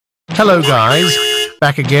Hello guys,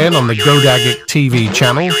 back again on the Godagic TV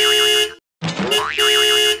channel.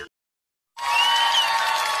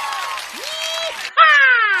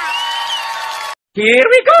 Here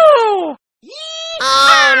we go!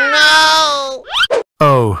 Oh no!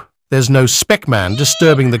 Oh, there's no Spec Man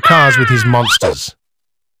disturbing the cars with his monsters.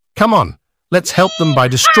 Come on, let's help them by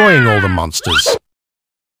destroying all the monsters.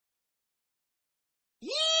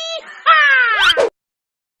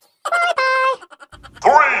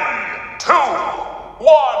 3, 2, 1,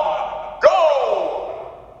 go!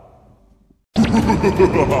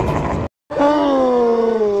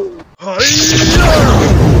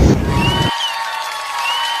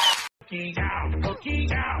 Cookie down, cookie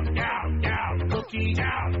down, down, down, cookie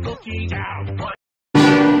down, cookie down.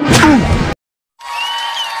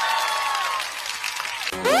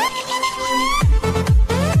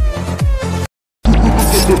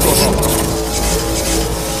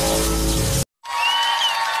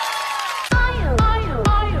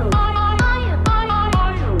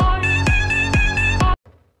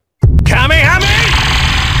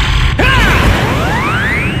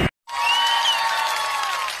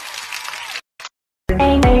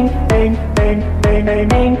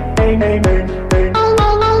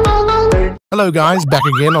 Hello guys, back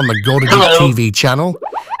again on the Godagic TV channel.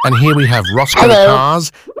 And here we have Roscoe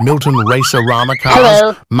Cars, Milton Racer Rama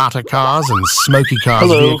Cars, Mata Cars and Smoky Cars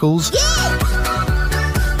vehicles.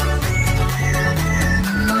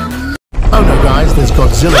 Oh no guys, there's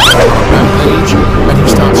Godzilla going on a rampage and he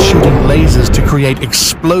starts shooting lasers to create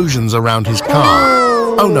explosions around his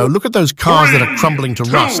car. Oh no, look at those cars that are crumbling to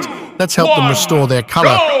rust. Let's help them restore their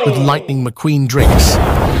color with Lightning Mcqueen drinks.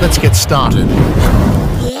 Let's get started.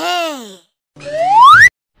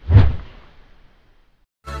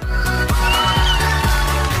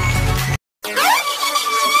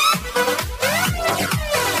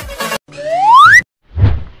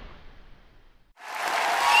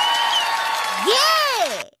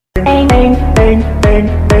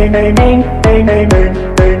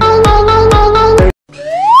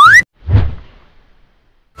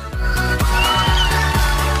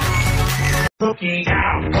 Cookie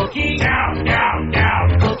down, cookie down, down,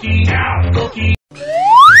 down, cookie down, cookie.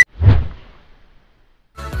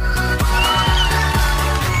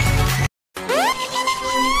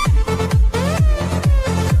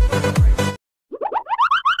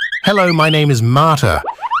 Hello, my name is Marta.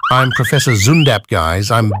 I'm Professor Zundapp, guys.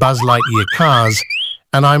 I'm Buzz Lightyear Cars.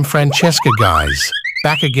 And I'm Francesco, guys.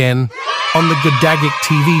 Back again on the Godagic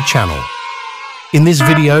TV channel. In this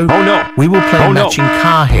video, we will play matching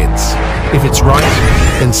car heads. If it's right,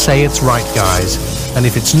 then say it's right, guys. And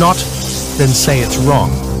if it's not, then say it's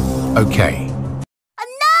wrong. Okay. No!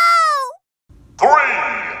 3,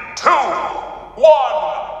 2,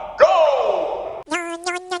 1, go!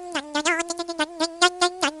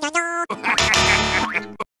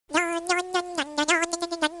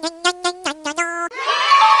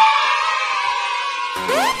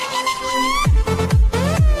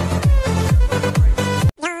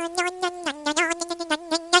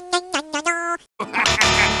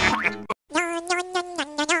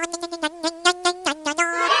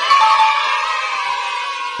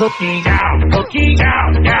 Cookie down, cookie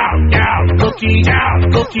down, down, down, cookie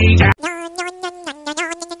down, cookie down.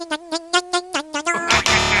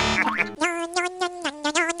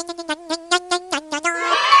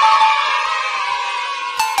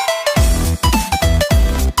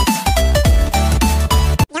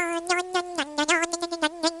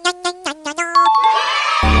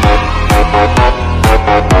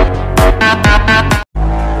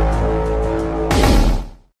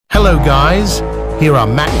 Hello, guys. Here are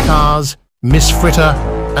Mac Cars, Miss Fritter,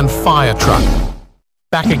 and Firetruck.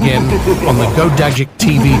 Back again on the Godagic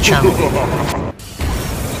TV channel.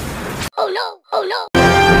 Oh no! Oh no!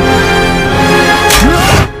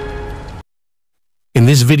 In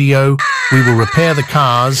this video, we will repair the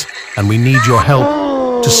cars, and we need your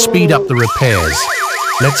help to speed up the repairs.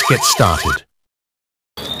 Let's get started.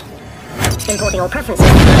 Importing all preferences.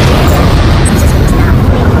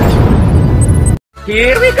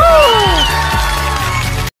 Here we go!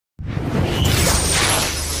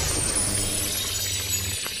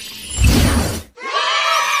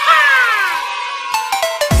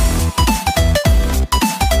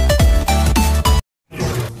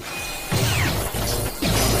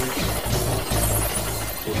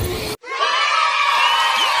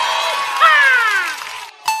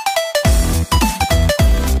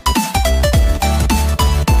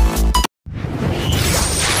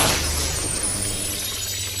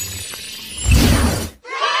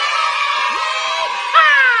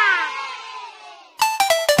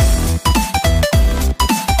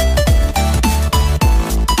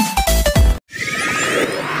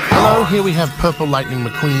 here we have Purple Lightning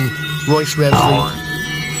McQueen, Royce Revsley,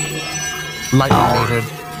 Lightning Mater,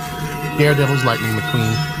 Daredevil's Lightning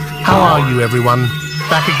McQueen. How are you, everyone?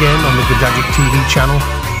 Back again on the Guido TV channel.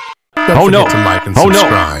 Don't forget to like and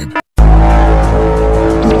subscribe.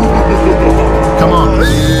 Come on,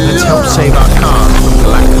 let's help save our cars from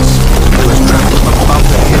Galactus, who is trapped above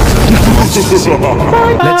the heads of these monsters.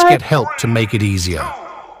 Let's get help to make it easier.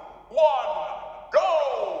 1, go!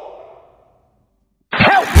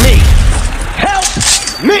 Help me! Help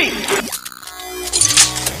me!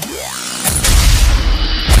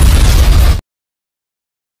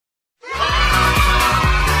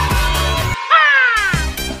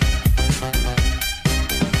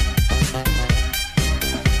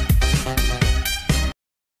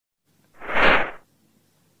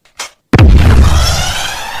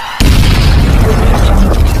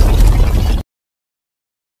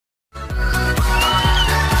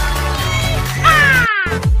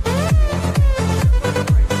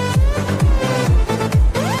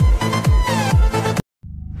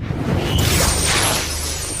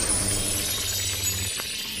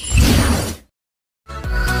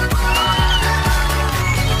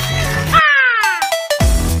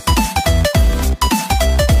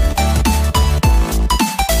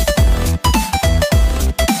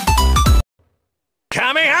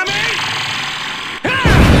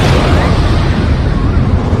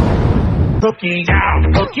 Cookie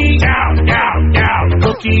down, cookie down, down, down,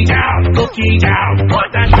 cookie down, cookie down,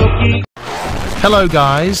 put that cookie. Hello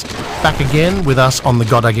guys, back again with us on the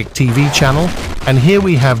Guido TV channel, and here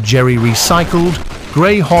we have Jerry Recycled,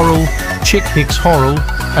 Gray Horrell, Chick Hicks Horrell,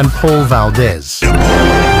 and Paul Valdez.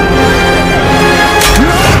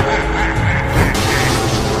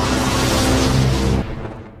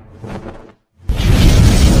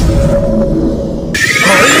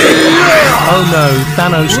 Oh no,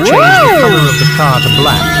 Thanos changed the color of the car to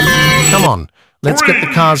black. Come on, let's get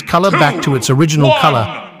the car's color back to its original color.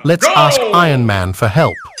 Let's ask Iron Man for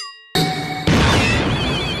help.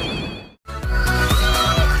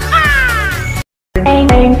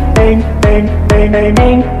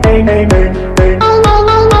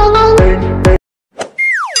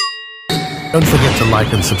 Don't forget to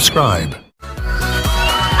like and subscribe.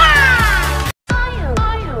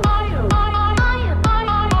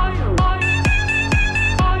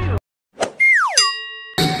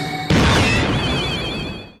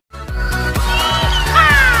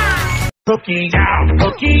 Cookie down,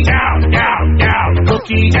 cookie down, down, down,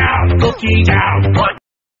 cookie down, cookie down, what?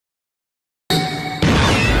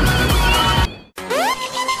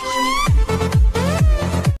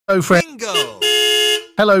 Hello, friend. Wingo!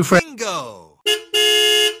 Hello, friend. Wingo!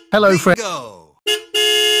 Hello, friend. Wingo!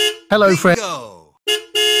 Hello, friend. Wingo!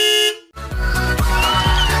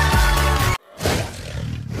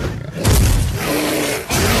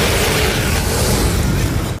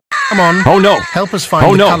 Come on. Oh no! Help us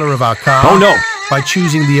find the color of our car by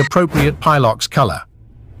choosing the appropriate Pilox color.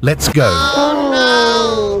 Let's go.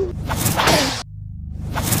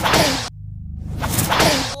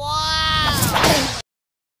 Wow!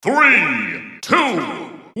 3, 2,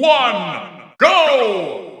 1,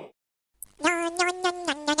 go!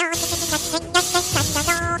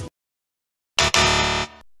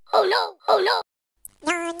 Oh no! Oh no!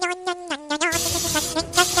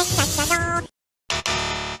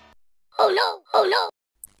 Oh no! Oh no!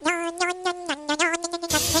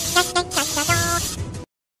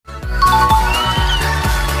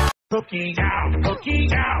 Cookie down, cookie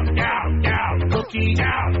down, down, down, cookie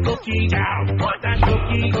down, cookie down, put that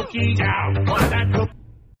cookie, cookie down, put that cookie.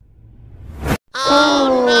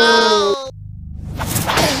 Oh no!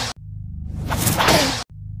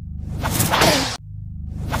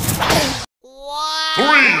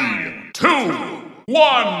 3, 2,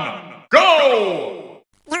 1, go!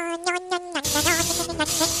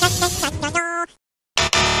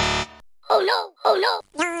 Oh no! Oh no!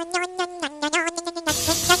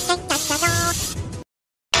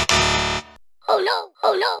 Oh no!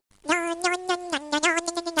 Oh no!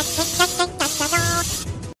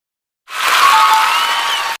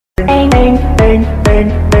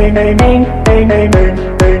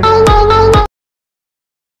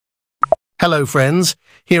 Hello, friends.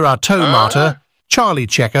 Here are Toe Martyr, Charlie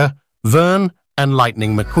Checker, Vern, and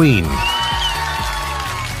Lightning McQueen.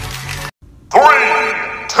 3,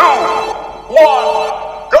 2,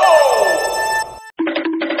 1, go!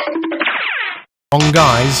 Wrong,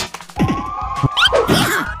 guys.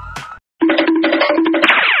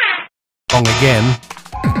 Wrong again.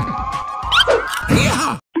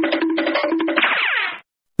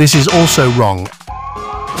 This is also wrong.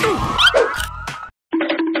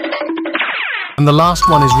 And the last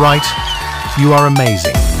one is right. You are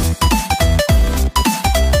amazing.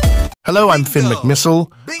 Hello, I'm Finn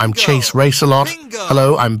McMissile. I'm Chase Racelot.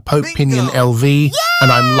 Hello, I'm Pope Pinion LV.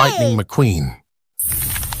 And I'm Lightning McQueen.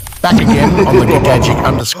 Back again on the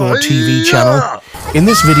Gaddagic_TV channel. In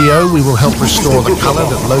this video, we will help restore the color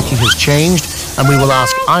that Loki has changed, and we will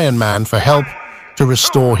ask Iron Man for help to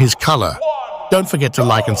restore his color. Don't forget to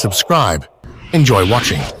like and subscribe. Enjoy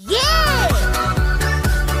watching.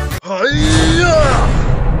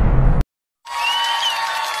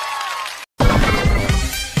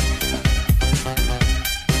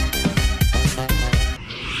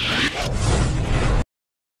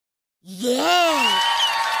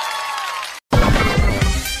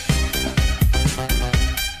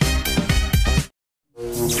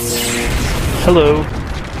 Hello.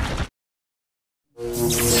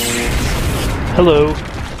 Hello.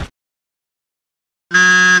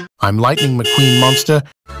 I'm Lightning McQueen Monster.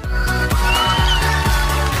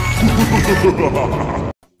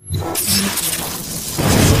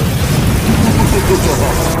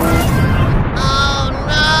 Oh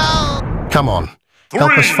no! Come on,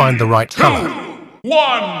 help us find the right color.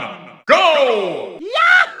 1, go!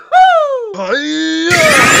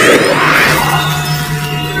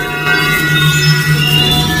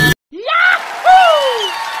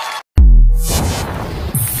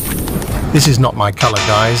 This is not my color,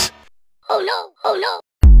 guys. Oh no! Oh no!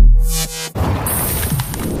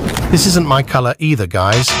 This isn't my color either,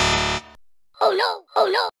 guys. Oh no! Oh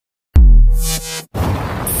no!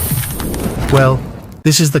 Well,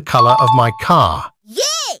 this is the color of my car.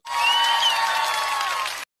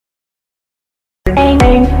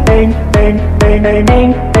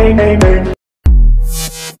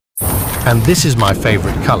 And this is my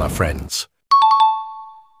favorite color, friends.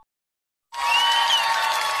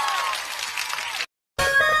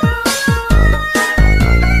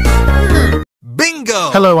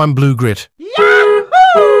 Bingo! Hello, I'm Blue Grit.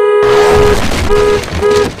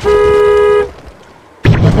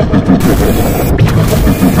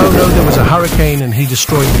 Oh no, there was a hurricane and he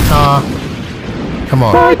destroyed the car. Come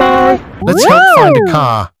on. Let's help find a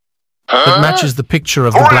car that matches the picture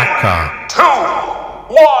of the black car. 2,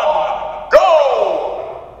 1, go!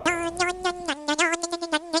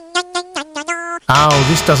 Ow,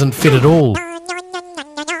 this doesn't fit at all.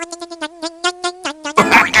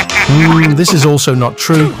 This is also not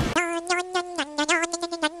true.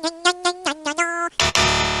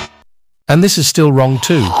 And this is still wrong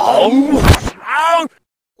too. Wow!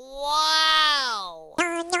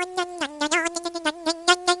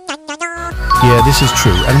 Yeah, this is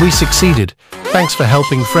true, and we succeeded. Thanks for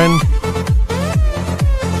helping, friend.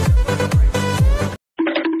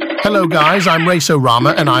 Hello guys, I'm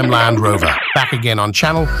Racerama and I'm Land Rover. Back again on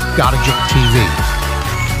channel Gaddagic TV.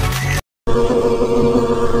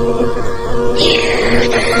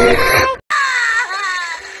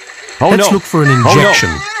 Let's look for an injection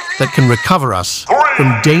that can recover us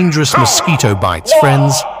from dangerous mosquito bites,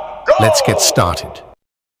 friends. Let's get started.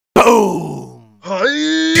 Boom!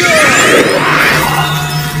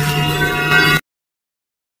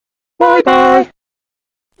 Bye-bye.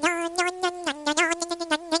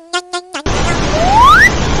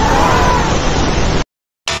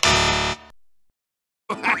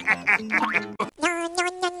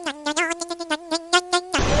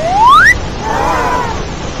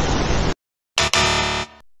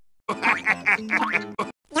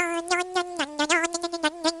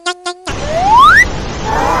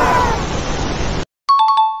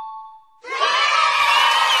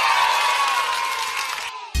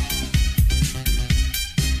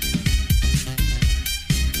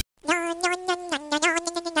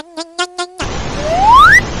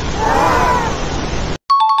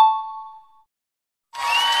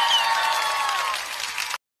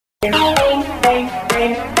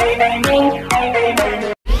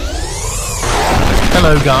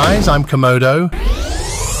 Hello guys, I'm Komodo.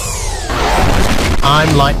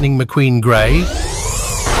 I'm Lightning McQueen Grey.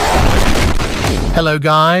 Hello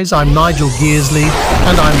guys, I'm Nigel Gearsley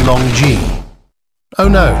and I'm Long G. Oh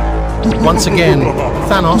no, once again,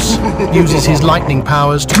 Thanos uses his lightning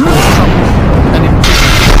powers to cause trouble and imprison.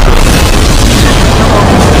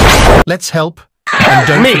 Let's help, and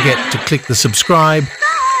don't forget to click the subscribe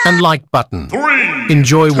and like button. 3,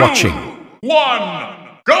 Enjoy 2, watching.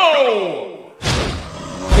 1, go!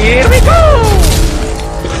 Here we go!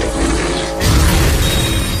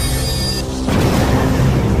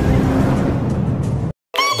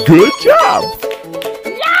 Good job!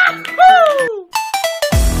 Yahoo!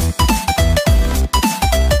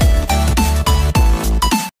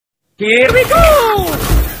 Here we go!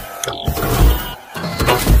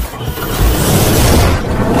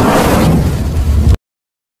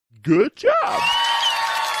 Good job!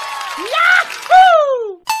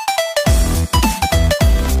 Yahoo!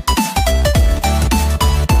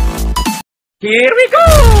 Here we go!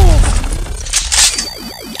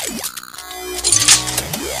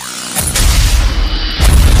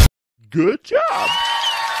 Good job!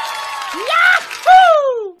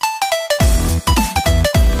 Yahoo!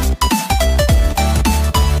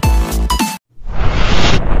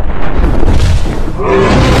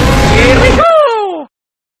 Here we go!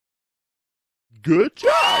 Good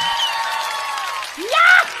job!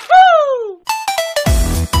 Yahoo!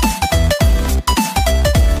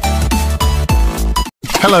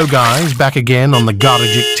 Hello guys, back again on the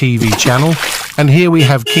Gardagic TV channel, and here we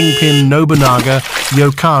have Kingpin, Nobunaga,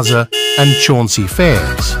 Yokaza, and Chauncey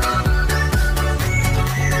Fairs.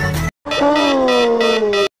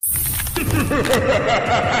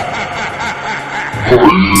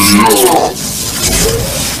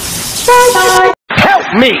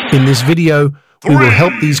 Help me! In this video, we will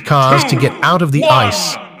help these cars to get out of the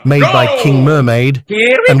ice made by King Mermaid,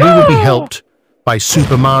 and we will be helped by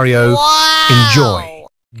Super Mario. Enjoy!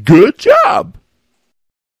 Good job!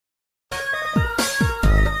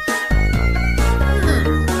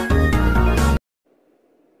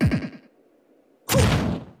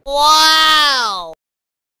 Wow!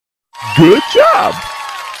 Good job!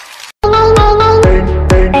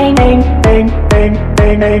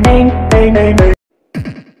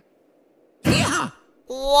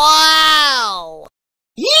 Wow!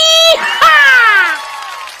 Yeehaw!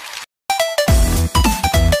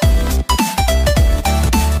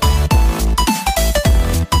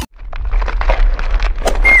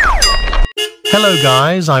 Hello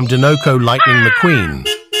guys, I'm Dinico Lightning McQueen.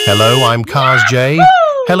 Hello, I'm Cars J.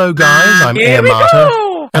 Hello guys, I'm Air Martyr.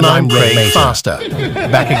 And I'm Craig Faster.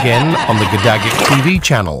 Back again on the Gardagic TV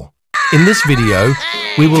channel. In this video,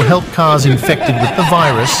 we will help cars infected with the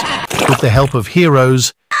virus with the help of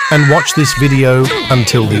heroes, and watch this video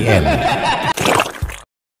until the end.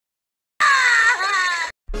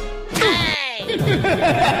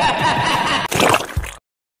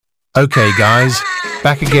 Okay guys,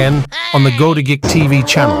 back again on the Gardagic TV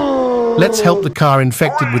channel. Let's help the car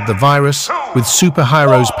infected with the virus with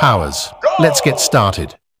superheroes' powers. Let's get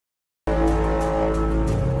started.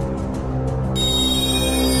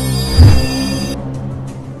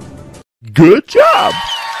 Good job!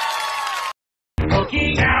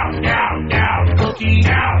 Cookie down, down, down, cookie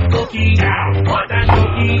down, cookie down. Want that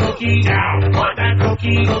cookie, cookie down. Want that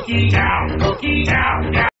cookie, cookie down, cookie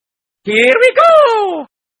down, down. Here we go!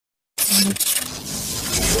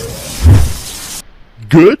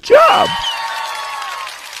 Good job!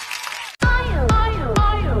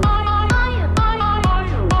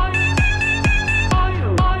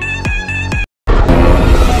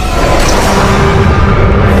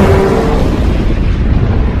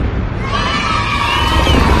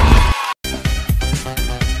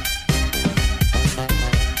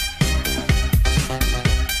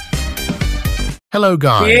 Hello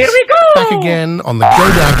guys, Here we go! back again on the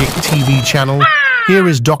Gardagic TV channel. Here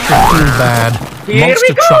is Dr. Feelbad, Here Monster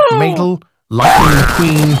we go! Truck Matel, Lightning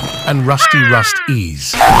McQueen, and Rusty Rust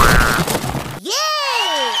Ease. Yay!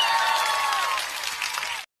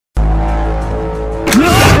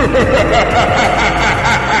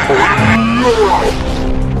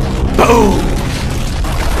 Boom!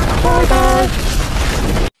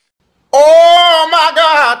 Oh my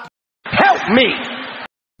God! Help me!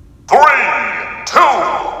 3, 2,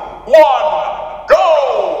 1, go!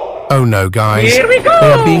 Oh no guys, Here we go!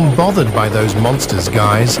 they are being bothered by those monsters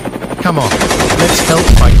guys. Come on, let's help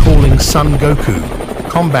by calling Son Goku,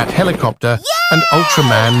 Combat Helicopter, and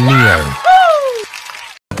Ultraman Neo.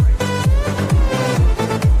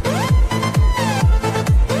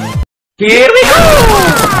 Here we go!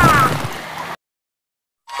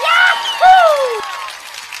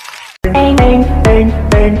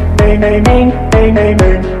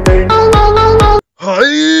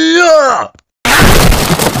 Hiya!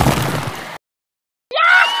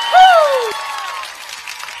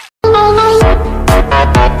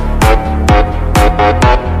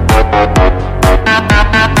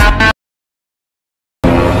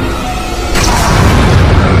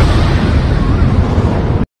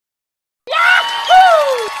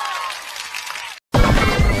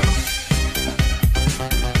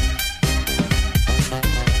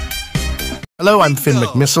 Hello, I'm Finn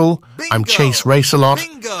McMissile. I'm Chase Race-A-Lot.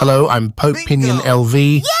 Hello, I'm Pope Pinion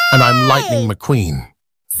LV. And I'm Lightning McQueen.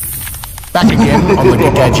 Back again on the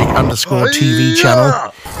Gardagic_TV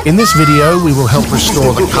channel. In this video, we will help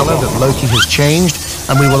restore the color that Loki has changed,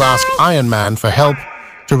 and we will ask Iron Man for help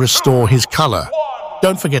to restore his color.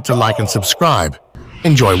 Don't forget to like and subscribe.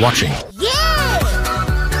 Enjoy watching.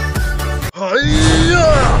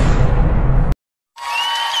 Hiya!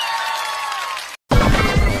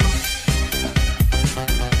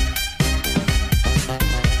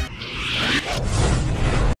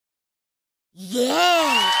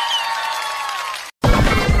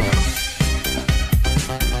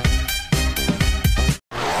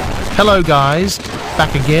 Hello guys,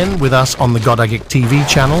 back again with us on the Godagic TV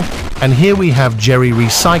channel, and here we have Jerry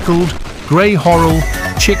Recycled, Gray Horrell,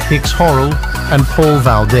 Chick Hicks Horrell, and Paul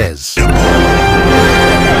Valdez. Oh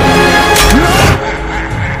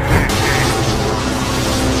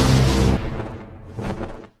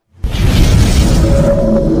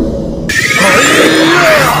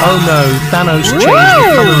no, Thanos changed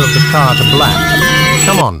the color of the car to black.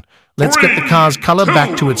 Come on, let's get the car's color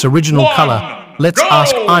back to its original color. Let's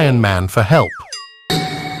ask Iron Man for help.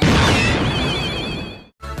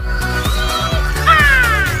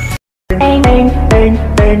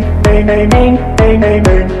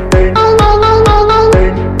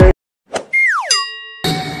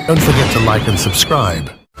 Don't forget to like and subscribe.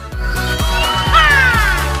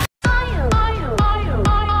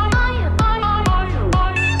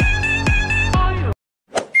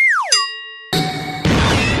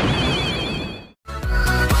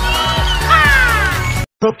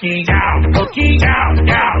 Cookie down, cookie down,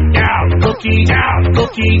 down, down, cookie down,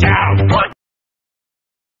 cookie down. What?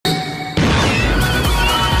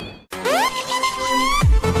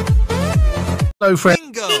 Hello, friend.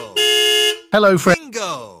 Wingo! Hello, friend.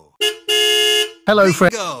 Wingo! Hello,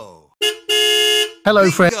 friend. Wingo!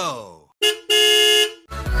 Hello, friend. Wingo!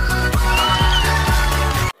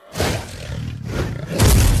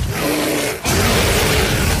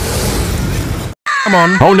 Come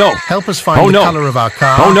on. Oh no! Help us find the color of our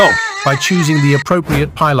car Oh no! by choosing the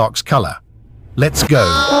appropriate Pilox color. Let's go.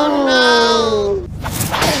 Oh no!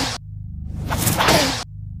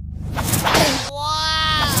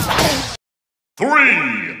 Wow!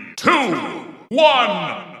 3, 2,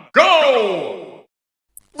 1, go!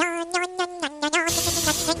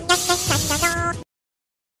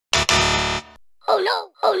 Oh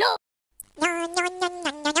no! Oh no!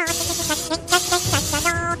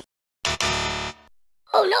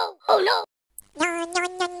 Oh no! Oh no!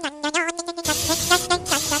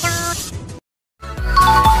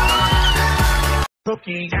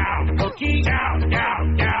 Cookie down, cookie down,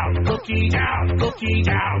 down, down, cookie down, cookie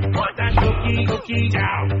down. What that cookie, cookie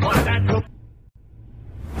down. What that cookie.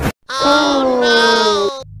 Oh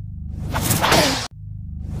no!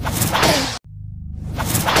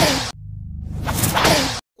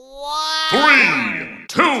 Wow! 3,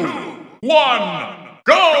 2, 1,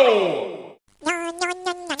 go!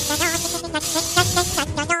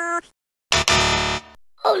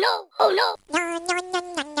 Oh no! Oh no!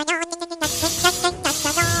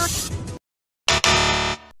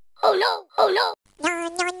 Oh no! Oh no!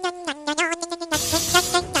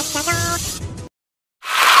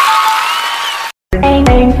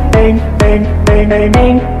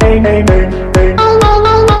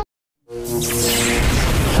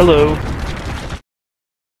 Hello.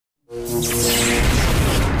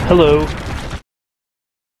 Hello.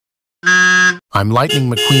 I'm Lightning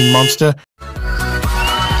McQueen Monster.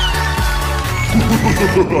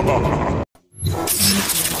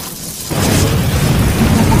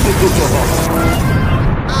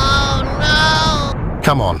 Oh no!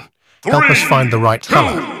 Come on. Help us find the right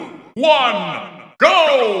color. 1,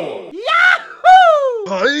 go!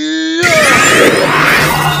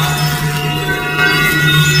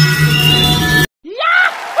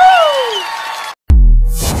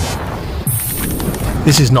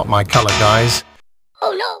 This is not my color, guys.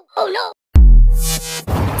 Oh no! Oh no!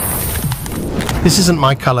 This isn't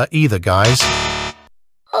my color either, guys.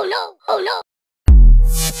 Oh no! Oh no!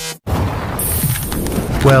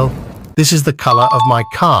 Well, this is the color of my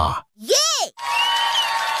car. Yay!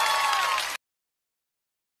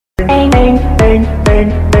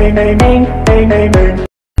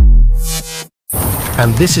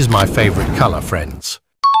 And this is my favorite color, friends.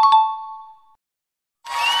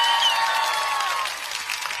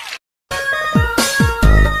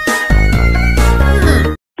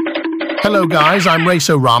 Hello guys, I'm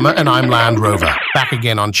Racerama and I'm Land Rover. Back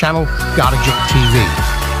again on channel Godagic TV.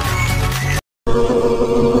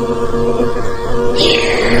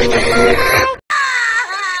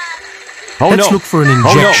 Let's look for an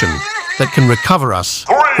injection that can recover us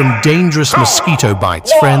from dangerous mosquito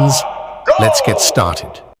bites, friends. Let's get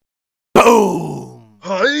started. Boom!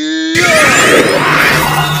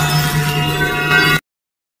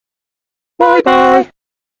 Bye-bye.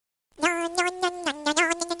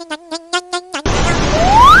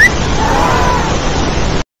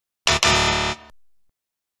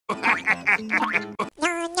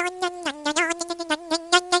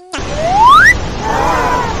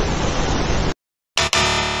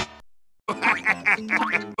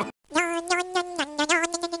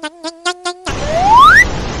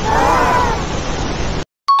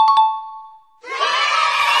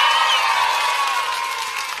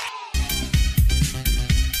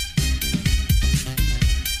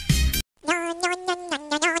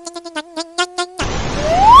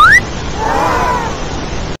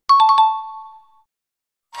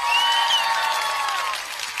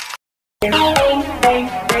 Hello,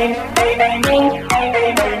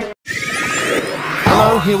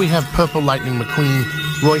 here we have Purple Lightning McQueen,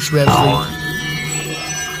 Royce Revsley,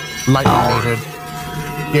 Lightning Maynard,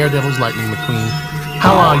 Daredevil's Lightning McQueen.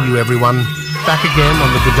 How are you, everyone? Back again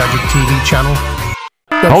on the Guido TV channel.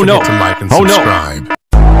 Don't forget to like and subscribe.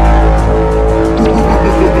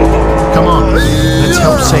 Come on, let's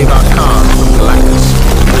help save our cars from Galactus,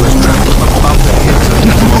 who has trapped them above the heads of the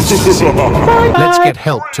monsters. Let's get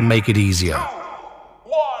help to make it easier.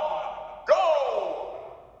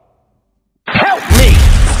 Help me!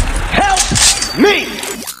 Help me!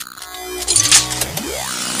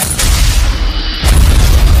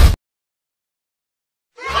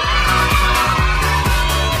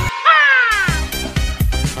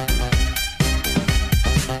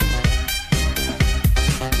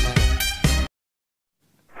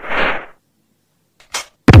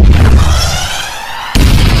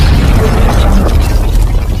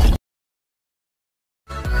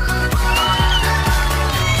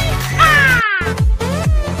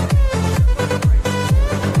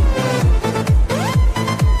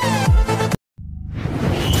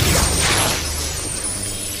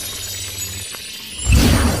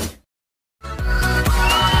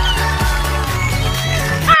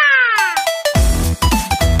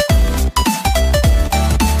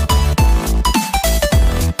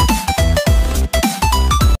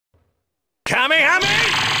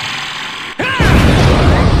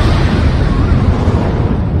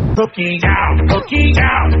 Cookie down, cookie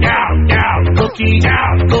down, down, down, cookie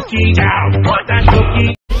down, cookie down. What that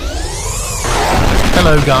cookie?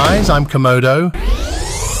 Hello guys, I'm Komodo.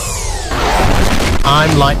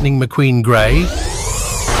 I'm Lightning McQueen Grey.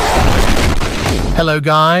 Hello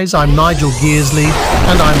guys, I'm Nigel Gearsley,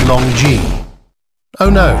 and I'm Long G.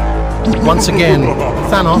 Oh no, once again,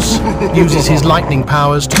 Thanos uses his lightning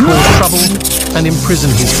powers to cause trouble and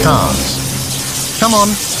imprison his cars. Come on,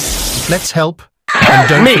 let's help. And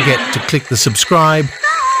don't forget to click the subscribe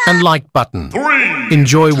and like button. 3,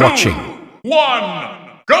 Enjoy 2, watching.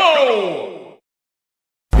 1, go!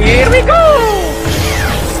 Here we go!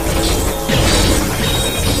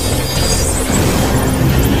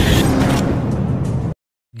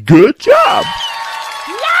 Good job!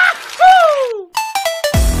 Yahoo!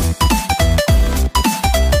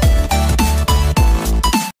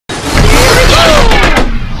 Here we go!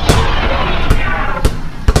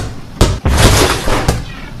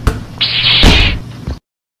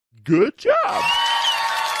 Good job!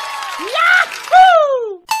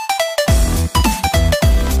 Yahoo!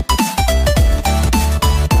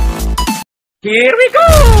 Here we go!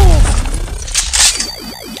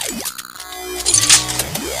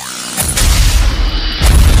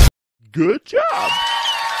 Good job!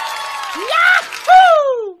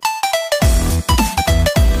 Yahoo!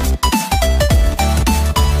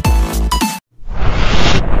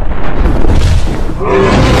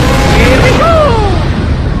 Here we go!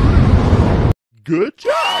 Good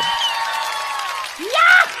job!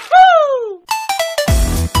 Yahoo!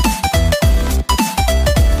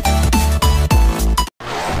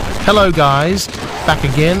 Hello guys, back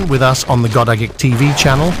again with us on the Godagic TV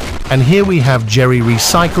channel, and here we have Jerry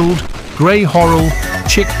Recycled, Grey Horrell,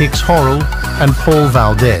 Chick Hicks Horrell, and Paul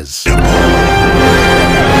Valdez.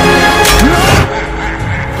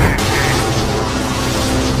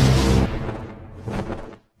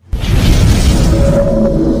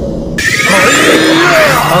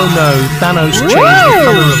 Oh no, Thanos changed the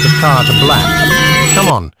color of the car to black. Come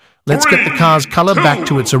on, let's get the car's color back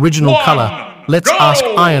to its original color. Let's ask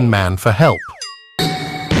Iron Man for help.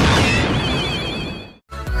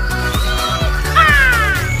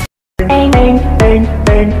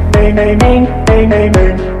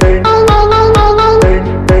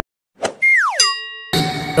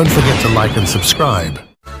 Don't forget to like and subscribe.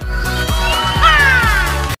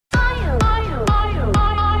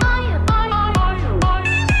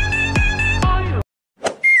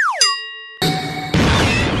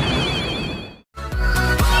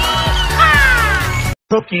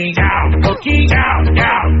 Cookie down, cookie down,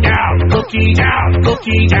 down, down, cookie down,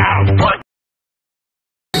 cookie down. What?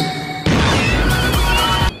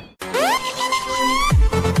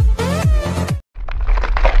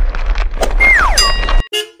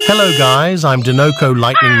 Hello guys, I'm Dinico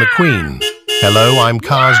Lightning McQueen. Hello, I'm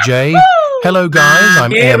Cars J. Hello guys,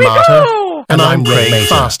 I'm Air Martyr. And I'm Ray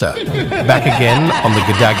Faster. Back again on the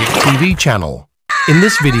Guido TV channel. In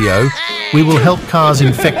this video, we will help cars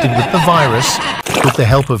infected with the virus with the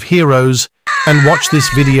help of heroes, and watch this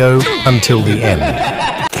video until the end.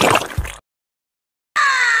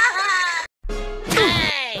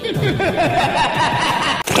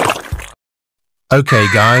 Okay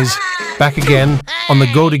guys, back again on the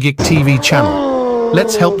Godagik TV channel.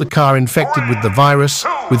 Let's help the car infected with the virus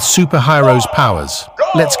with superheroes powers.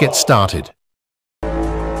 Let's get started.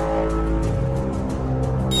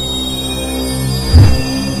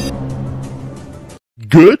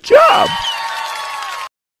 Good job!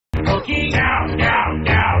 Cookie down, down,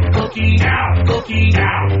 down, cookie down, cookie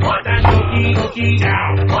down. Want that cookie, cookie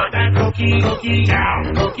down. Want that cookie, cookie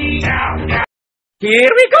down, cookie down, down. Here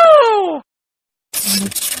we go!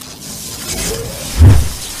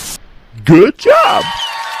 Good job!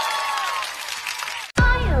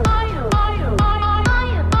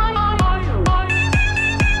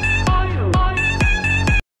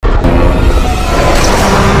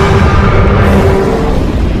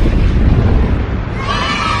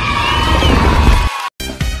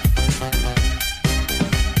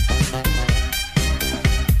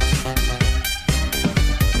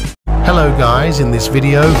 Hello guys, in this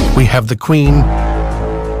video we have the Queen,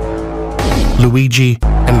 Luigi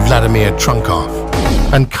and Vladimir Trunkov,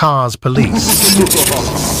 and Cars Police.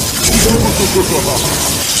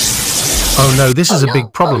 Oh no, this is a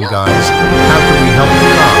big problem guys. How can we help the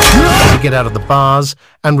cars to get out of the bars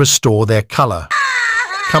and restore their color?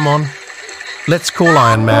 Come on, let's call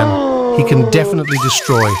Iron Man. He can definitely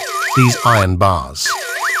destroy these iron bars.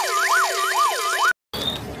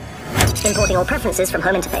 Importing all preferences from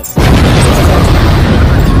home interface.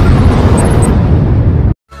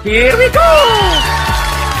 Here we go!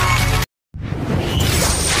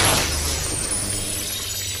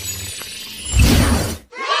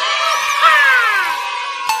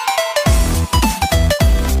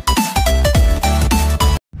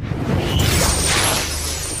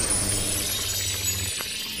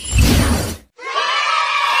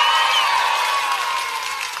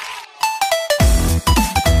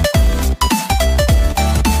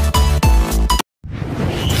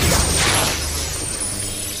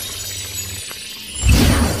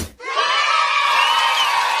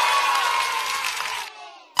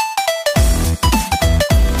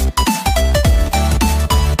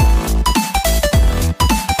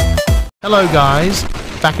 Hello guys,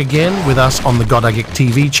 back again with us on the Godagik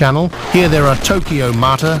TV channel. Here there are Tokyo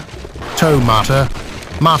Marta, Toe Marta,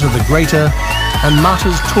 Marta the Greater, and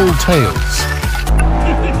Marta's Tall Tales.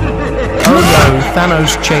 Oh no,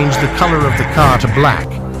 Thanos changed the color of the car to black.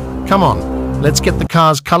 Come on, let's get the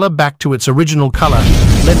car's color back to its original color.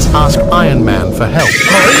 Let's ask Iron Man for help.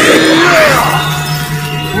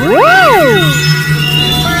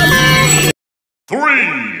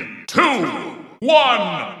 3, 2,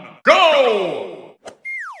 1, go!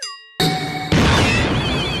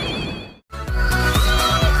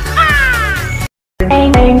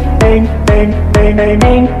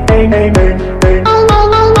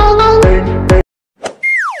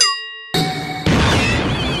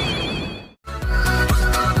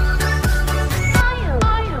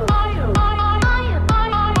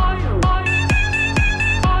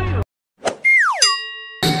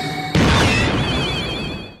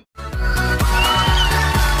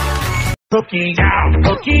 Cookie down,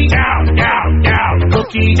 cookie down, down, down,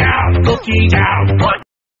 cookie down, cookie down. What?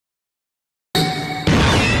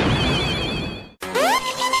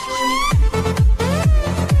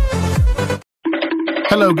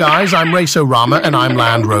 Hello guys, I'm Racer Rama and I'm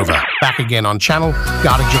Land Rover. Back again on channel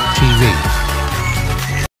Godagik TV.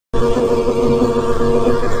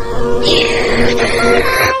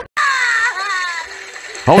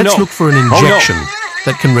 Let's look for an injection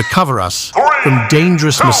that can recover us from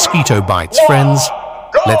dangerous mosquito bites, friends.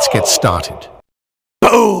 Let's get started.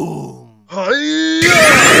 Boom!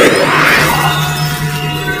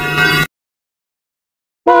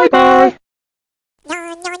 Bye-bye!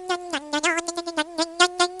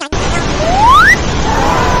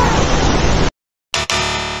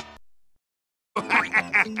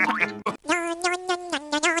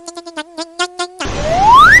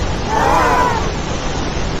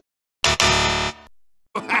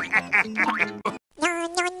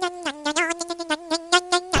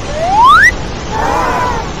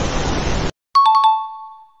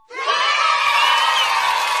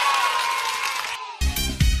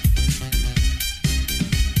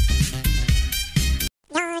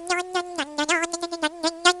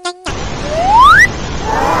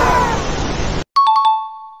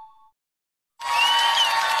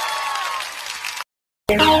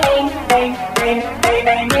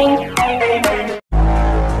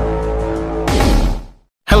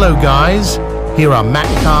 Hello guys, here are Mac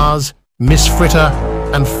Cars, Miss Fritter,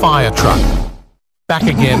 and Firetruck. Back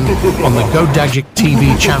again on the Godagik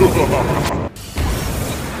TV channel.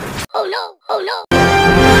 Oh no, oh no.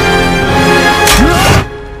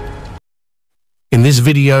 In this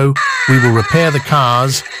video, we will repair the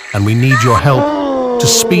cars and we need your help to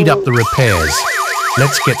speed up the repairs.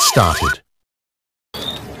 Let's get started.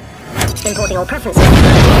 Importing all preferences from home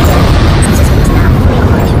interface. System is now fully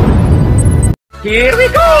operational. Here we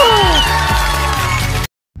go!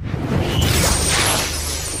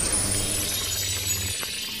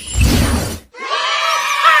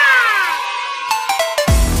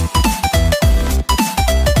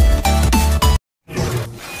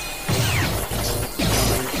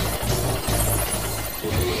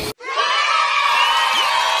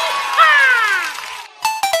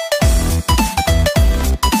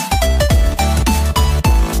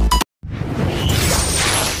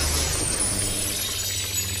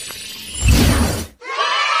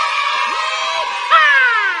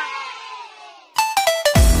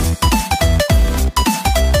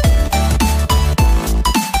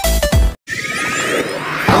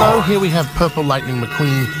 Here we have Purple Lightning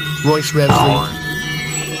McQueen, Royce Revsley,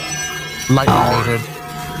 Lightning Maynard,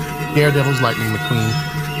 Daredevil's Lightning McQueen.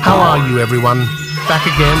 How are you, everyone? Back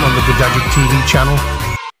again on the Guido TV channel.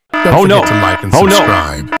 Don't forget to like and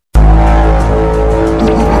subscribe.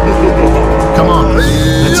 Come on,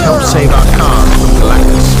 let's help save our cars from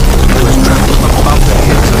Galactus, who has trapped them above the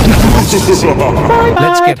heads of these monsters.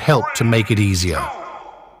 Let's get help to make it easier.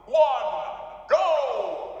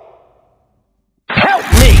 Help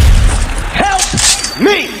me! Help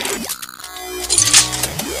me!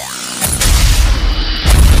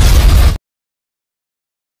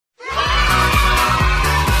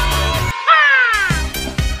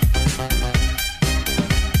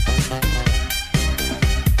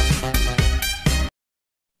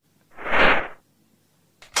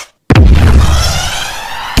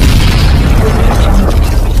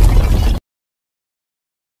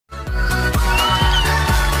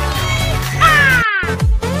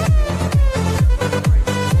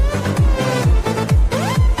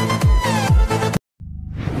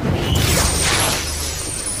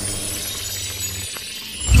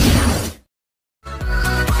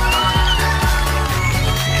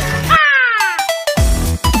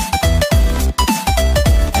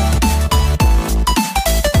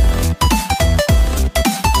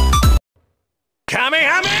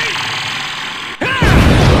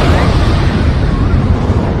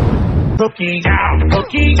 Cookie down,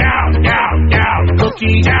 cookie down, down, down,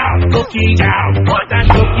 cookie down, cookie down. Want that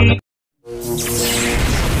cookie?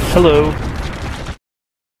 Hello.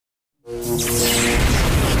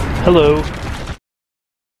 Hello.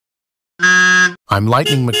 I'm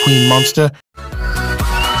Lightning McQueen Monster.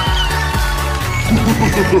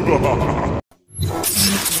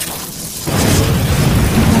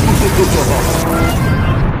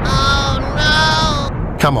 Oh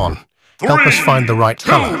no! Come on, help us find the right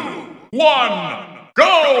color. 1,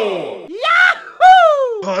 go!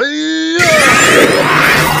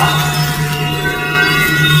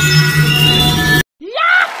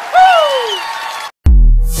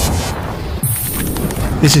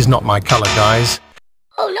 This is not my color, guys.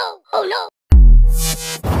 Oh no! Oh no!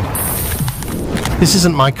 This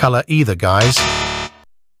isn't my color either, guys.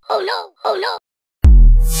 Oh no! Oh no!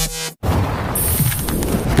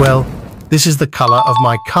 Well, this is the color of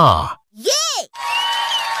my car.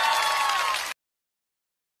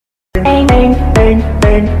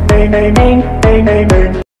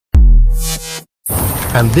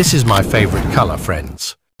 And this is my favorite color,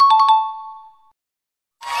 friends.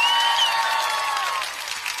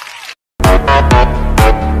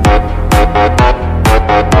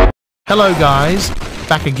 Hello guys,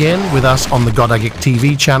 back again with us on the Godagic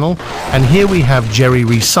TV channel, and here we have Jerry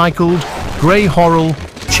Recycled, Gray Horrell,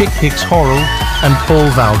 Chick Hicks Horrell, and Paul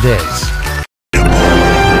Valdez.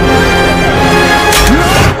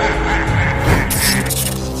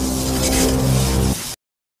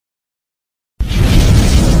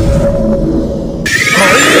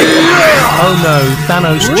 Oh no,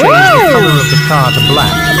 Thanos changed the color of the car to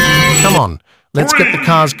black. Come on, let's get the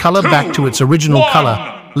car's color back to its original color.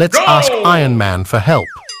 Let's ask Iron Man for help.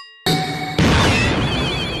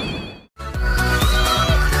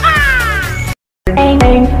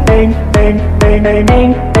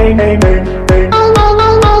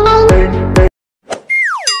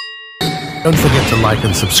 Don't forget to like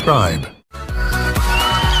and subscribe.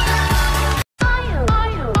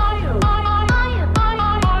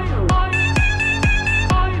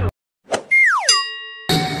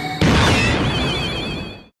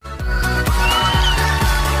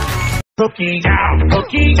 Cookie down,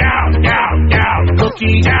 cookie down, down, down,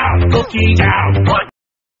 cookie down, cookie down. What?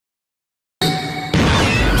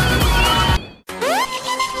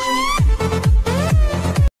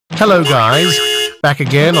 Hello guys, back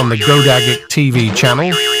again on the Godagic TV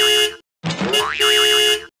channel.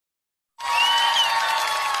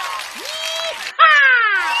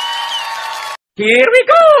 Here we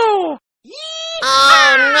go!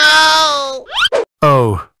 Oh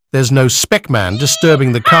Oh, there's no Spec Man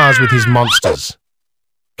disturbing the cars with his monsters.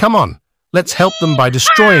 Come on, let's help them by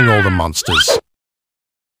destroying all the monsters.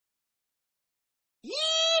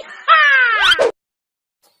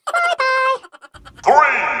 3,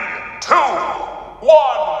 2,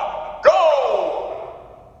 1, go!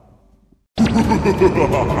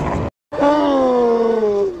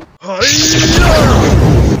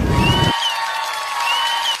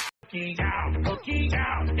 Cookie down, cookie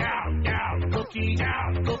down, down, down, cookie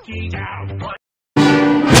down, cookie down.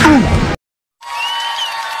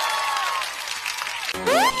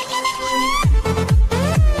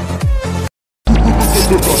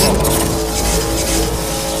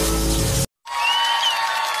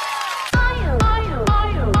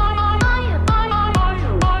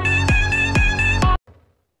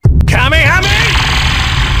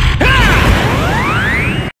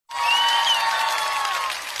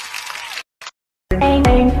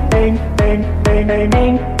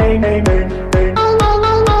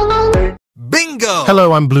 Bingo!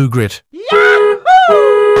 Hello, I'm Blue Grit.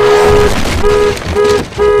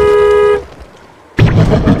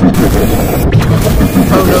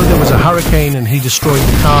 Oh no, there was a hurricane and he destroyed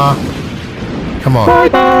the car. Come on,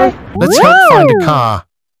 let's help find a car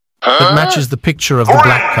that matches the picture of the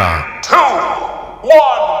black car. 2,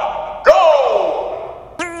 1, go!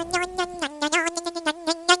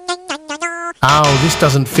 Ow, this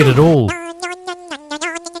doesn't fit at all.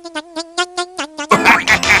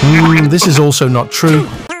 This is also not true.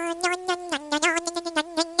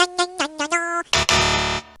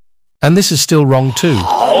 And this is still wrong too.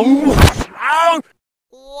 Wow!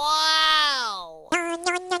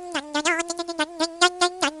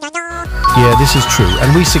 Yeah, this is true,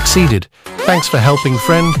 and we succeeded. Thanks for helping,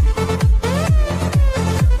 friend.